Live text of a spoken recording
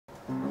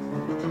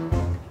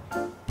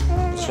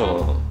不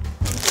错，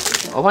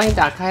我帮你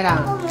打开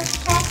啦。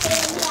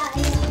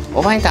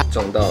我帮你打，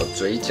撞到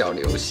嘴角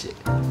流血。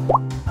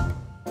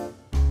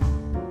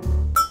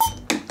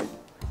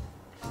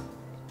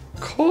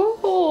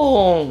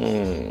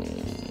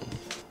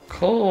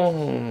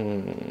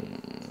空，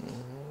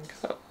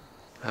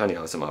还有你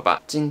要什么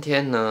吧？今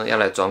天呢要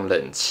来装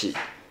冷气。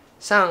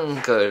上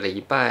个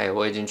礼拜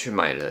我已经去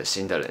买了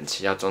新的冷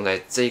气，要装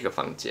在这个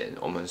房间，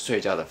我们睡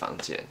觉的房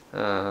间。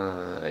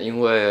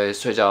因为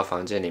睡觉的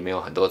房间里面有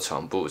很多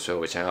床铺，所以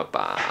我想要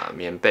把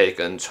棉被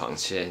跟床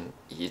先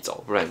移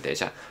走，不然等一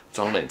下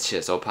装冷气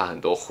的时候怕很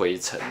多灰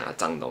尘啊、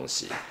脏东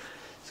西。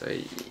所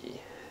以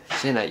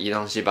先来移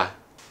东西吧。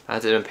他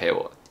这边陪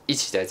我，一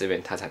起在这边，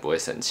他才不会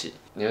生气。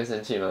你会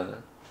生气吗？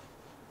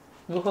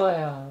不会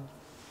啊。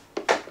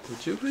不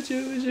去。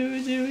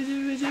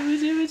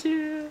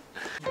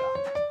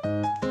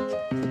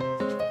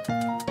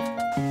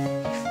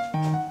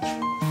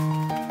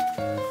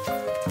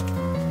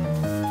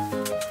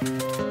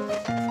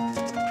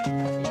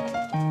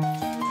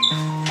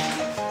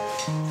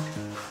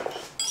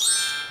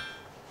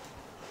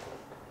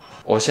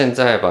我现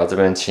在把这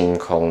边清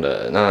空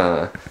了，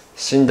那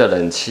新的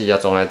冷气要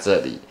装在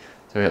这里，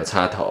这边有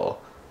插头，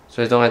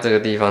所以装在这个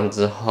地方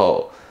之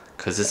后，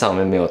可是上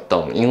面没有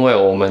洞，因为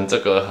我们这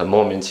个很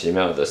莫名其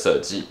妙的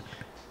设计，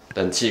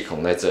冷气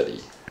孔在这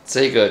里，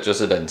这个就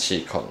是冷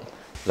气孔，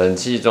冷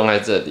气装在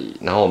这里，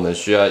然后我们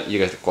需要一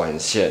个管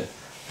线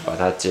把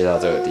它接到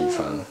这个地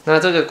方。那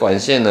这个管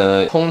线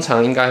呢，通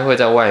常应该会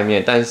在外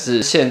面，但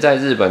是现在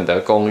日本的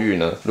公寓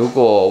呢，如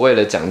果为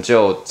了讲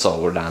究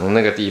走廊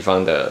那个地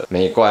方的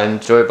美观，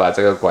就会把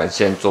这个管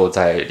线做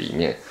在里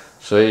面。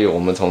所以我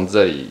们从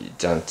这里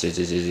这样接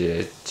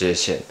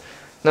线。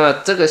那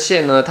这个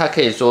线呢，它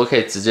可以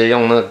直接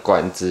用那个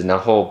管子，然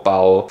后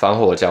包防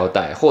火胶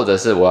带，或者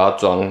是我要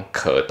装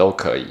壳都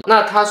可以。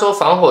那他说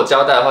防火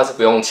胶带的话是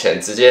不用钱，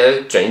直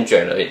接卷一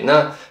卷而已。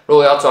那如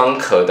果要装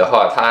壳的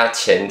话，他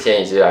前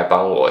天已经来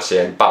帮我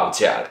先报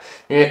价了，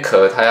因为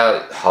壳它要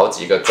好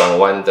几个转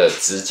弯的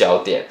直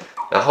角点，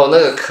然后那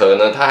个壳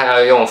呢，它还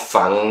要用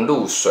防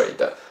入水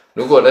的。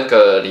如果那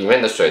个里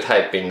面的水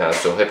太冰啊，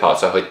水会跑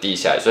出来会滴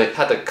下来，所以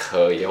它的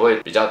壳也会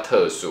比较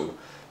特殊。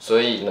所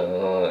以呢，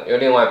又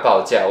另外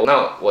报价。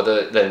那我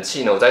的冷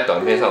气呢，我在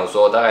短片上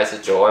说大概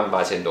是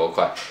98000多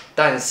块，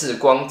但是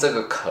光这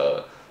个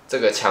壳，这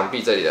个墙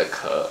壁这里的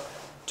壳，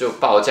就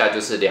报价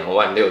就是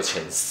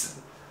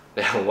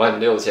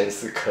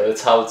26400，26400壳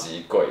超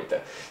级贵的。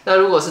那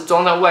如果是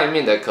装在外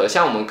面的壳，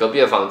像我们隔壁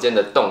的房间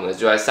的洞呢，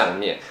就在上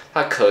面，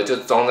它壳就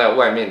装在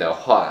外面的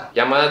话，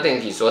亚麻的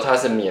电体说它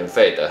是免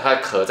费的，它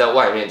的壳在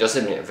外面就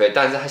是免费，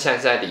但是它现在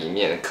是在里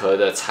面，壳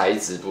的材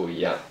质不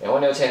一样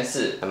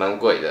，26400还蛮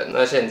贵的。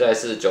那现在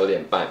是9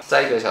点半，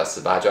再1个小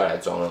时吧就要来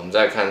装了，我们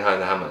再看看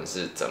他们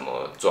是怎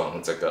么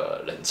装这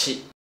个冷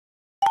气。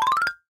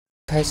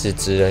开始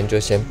职人就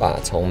先把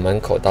从门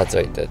口到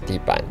这里的地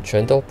板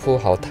全都铺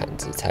好毯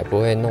子，才不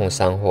会弄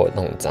伤或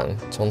弄脏，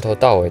从头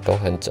到尾都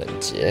很整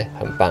洁，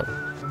很棒。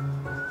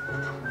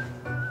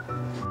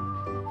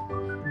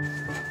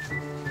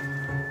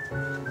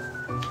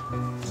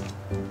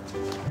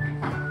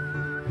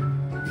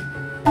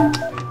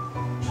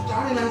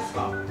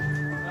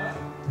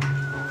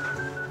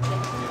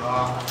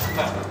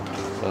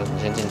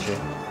你先进去。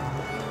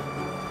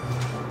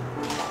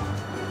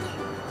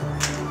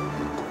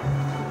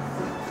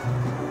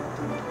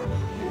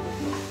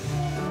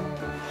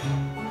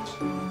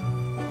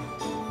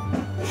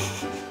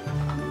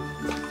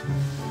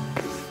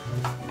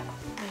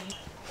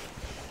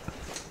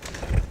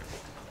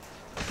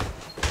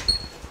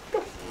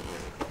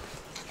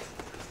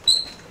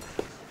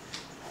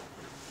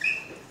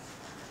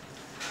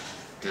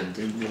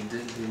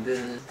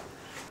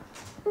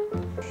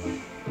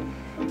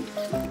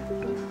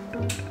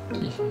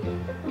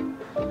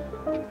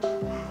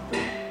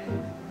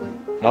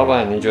老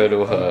板，你觉得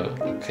如何？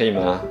可以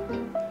吗？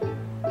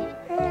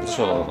不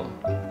错。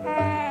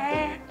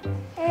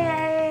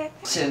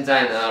现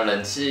在呢，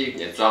冷气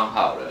也装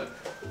好了，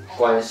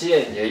管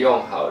线也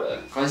用好了。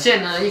管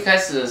线呢，一开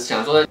始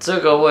想说这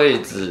个位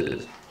置，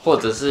或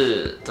者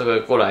是这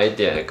个过来一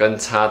点，跟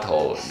插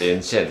头连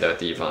线的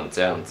地方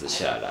这样子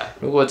下来。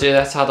如果接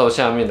在插头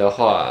下面的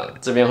话，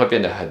这边会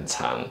变得很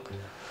长。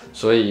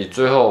所以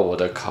最后我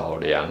的考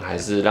量还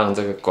是让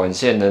这个管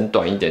线能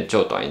短一点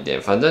就短一点，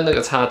反正那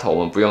个插头我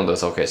们不用的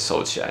时候可以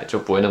收起来，就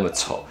不会那么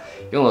丑，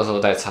用的时候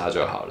再插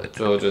就好了。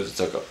最后就是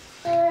这个，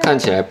看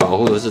起来保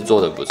护的是做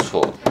的不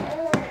错。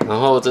然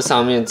后这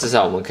上面至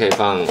少我们可以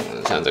放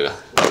像这个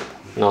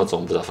闹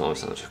钟，不知道放不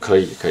上去，可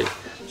以。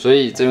所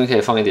以这边可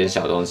以放一点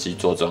小东西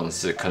做装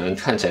饰，可能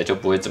看起来就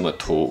不会这么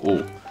突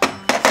兀。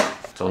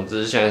总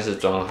之现在是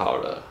装好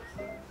了。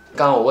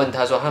刚刚我问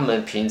他说，他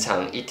们平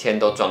常一天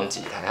都装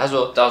几台？他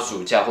说到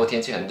暑假或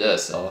天气很热的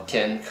时候，一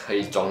天可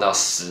以装到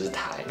10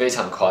台，非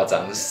常夸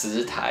张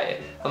，10台。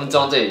他们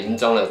装这里已经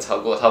装了差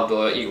不多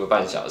1个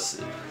半小时，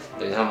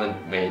等于他们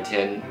每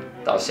天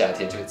到夏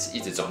天就一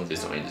直装。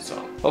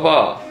宝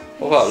宝，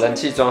冷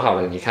气装好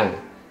了，你看，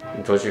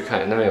你过去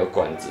看，那边有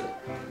管子，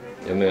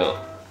有没有？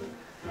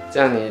这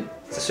样你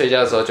睡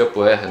觉的时候就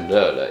不会很热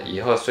了，以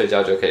后睡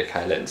觉就可以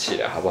开冷气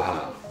了，好不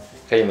好？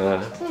可以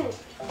吗？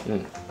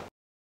嗯。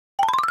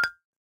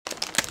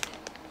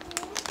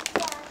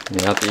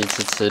你要第一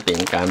次吃饼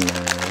干吗？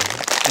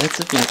要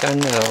吃饼干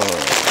了哦。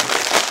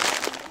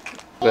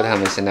不过他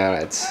们现在要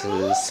来吃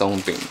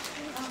松饼，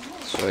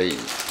所以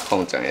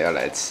控酱也要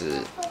来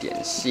吃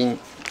点心。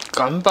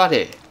干巴的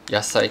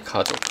野菜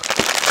卡多卡，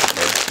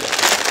来吃，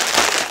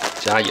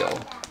加油！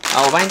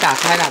好，我帮你打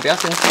开啦，不要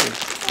生气。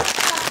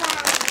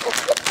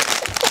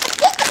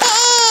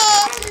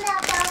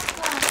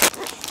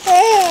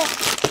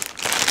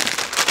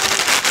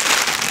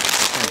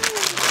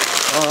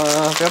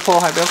不要破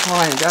坏，不要破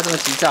坏，你不要这么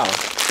急躁。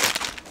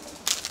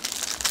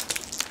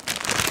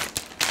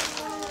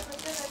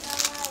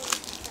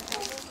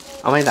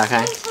我帮你打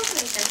开，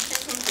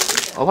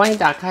我帮你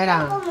打开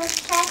啦，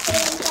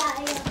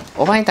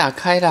我帮你打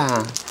开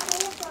啦，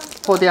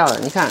破掉了，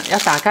你看，要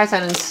打开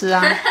才能吃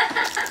啊，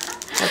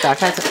要打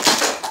开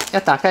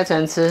才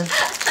能吃。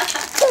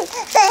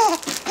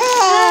我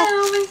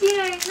们进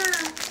来看。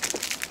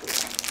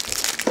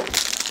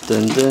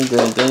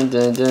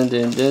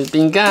噔，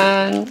饼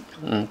干。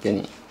给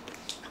你。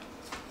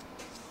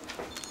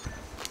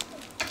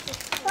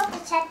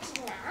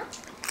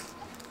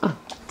啊，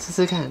吃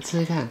吃看，吃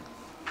吃看。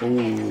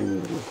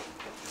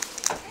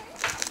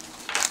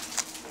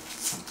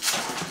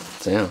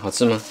怎样？好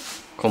吃吗？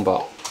空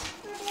包。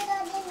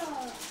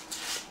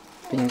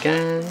饼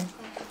干。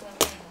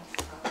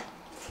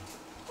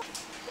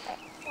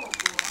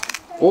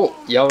哦，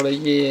咬了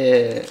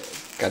耶！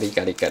咖喱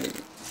咖喱咖喱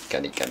咖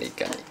喱咖喱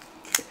咖喱。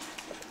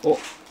哦，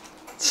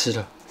吃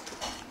了。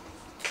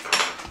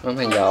慢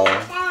慢咬哦，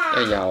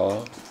要咬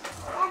哦。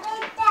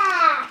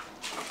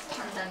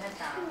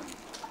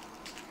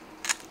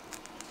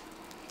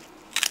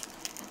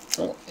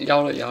哦，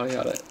咬了。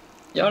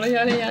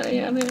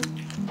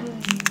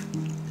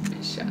等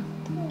一下，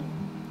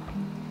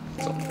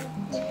中了，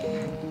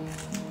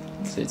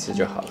吃一吃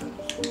就好了。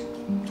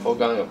头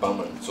刚有帮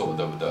忙做，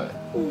对不对？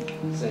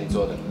是你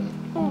做的吗？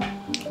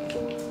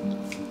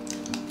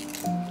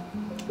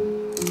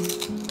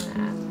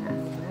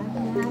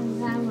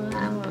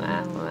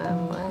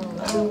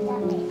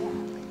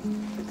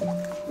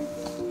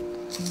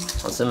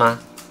好吃吗？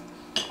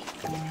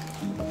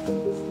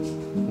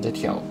你在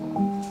跳舞。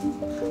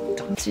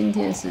今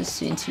天是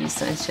星期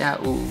三下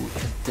午。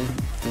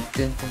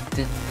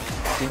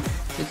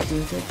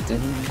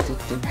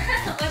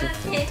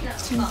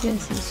今天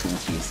是星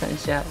期三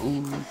下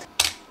午。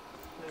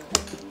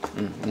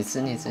你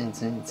吃。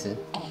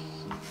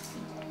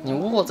你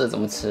握着怎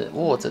么吃？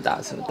握着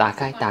打什么？打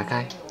开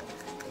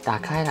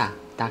啦，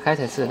打开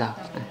才吃得到。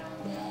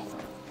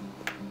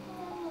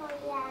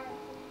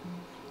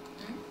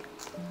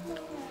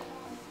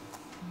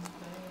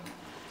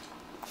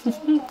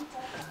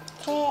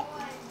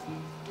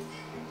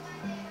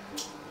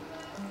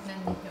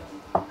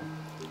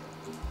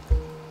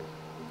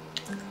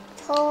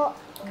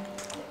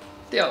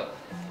掉了。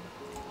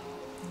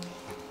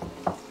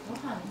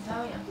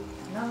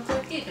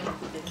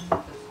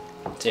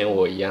今天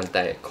我一样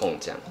带控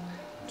酱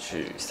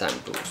去散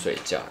步睡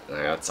觉，然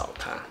后要找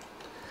他，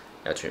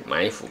要去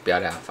埋伏，不要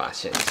让他发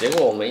现。结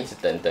果我们一直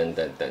等，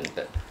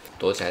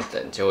躲起来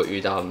等，结果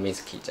遇到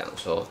Misky 讲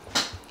说，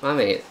妈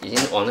美已经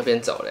往那边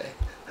走了，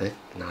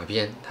哪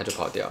边？他就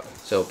跑掉了，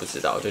所以我不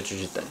知道，我就继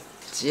续等。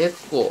结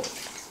果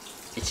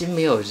已经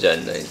没有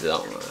人了，你知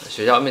道吗？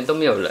学校外面都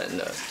没有人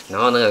了。然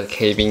后那个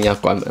K 兵要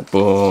关门，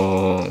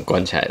嘣，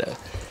关起来了。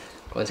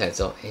关起来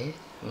之后，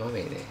妈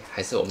美呢？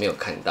还是我没有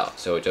看到，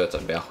所以我就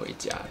准备要回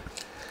家了。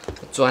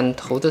转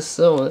头的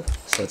时候，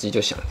手机就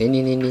响，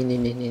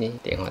铃，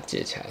电话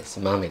接起来是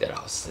妈美的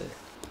老师。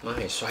妈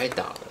美摔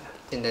倒了，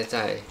现在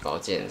在保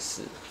健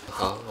室。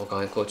好，我赶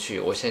快过去，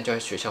我现在就在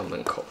学校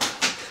门口。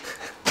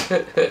所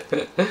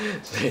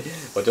以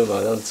我就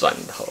马上转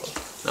头，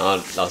然后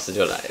老师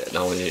就来了，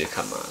然后我就去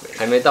看妈美。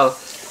还没到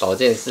保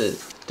健室，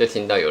就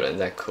听到有人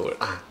在哭了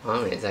啊！妈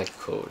美在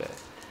哭了，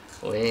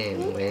喂。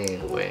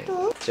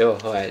结果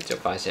后来就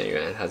发现，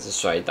原来他是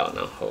摔倒，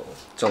然后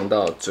撞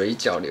到嘴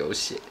角流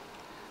血，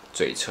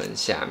嘴唇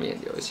下面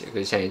流血。可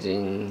是现在已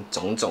经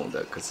肿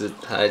的，可是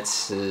他在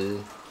吃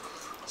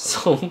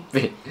松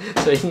饼，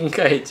所以应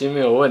该已经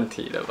没有问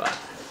题了吧？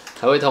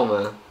还会痛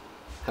吗？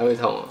还会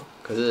痛哦。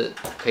可是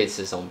可以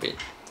吃松饼，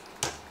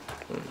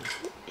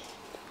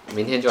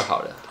明天就好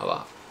了，好不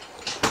好？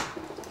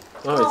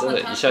妈美真的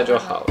一下就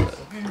好了。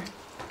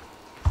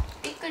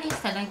びっくりし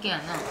ただけや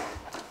な。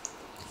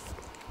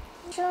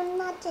そん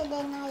な手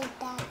で泣い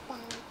た。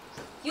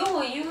よ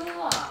う言う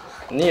わ。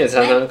你也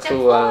常常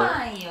哭啊。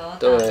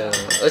对啊，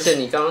而且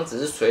你刚刚只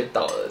是水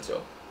倒了就，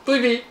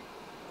哔，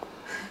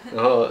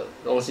然后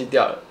东西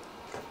掉了，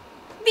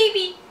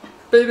哔，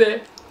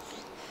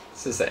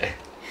是谁？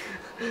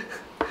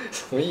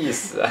什么意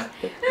思啊？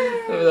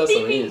不知道什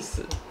么意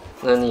思。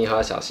那你以后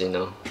要小心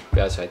哦，不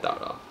要摔倒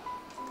了。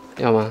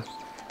要吗？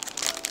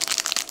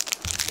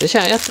等一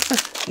下，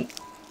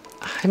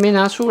还没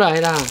拿出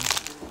来啦，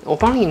我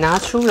帮你拿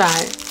出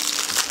来。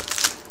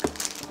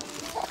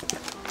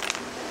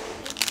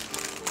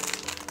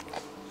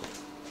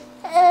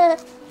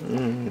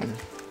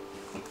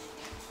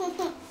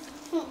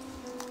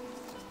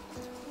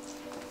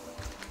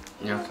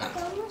你要看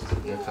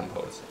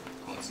pose，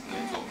 同时没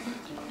做。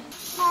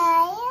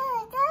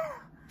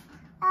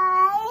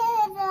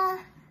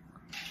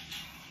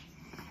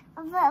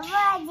爸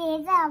爸知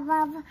道，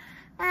爸爸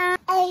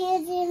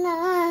知道，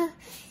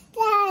大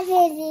姐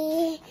姐，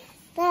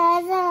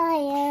大家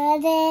有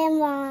点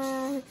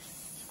忙，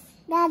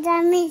大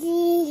家没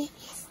事，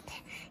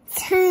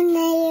真的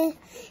有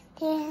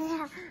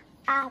点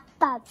啊，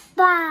爸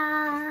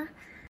爸。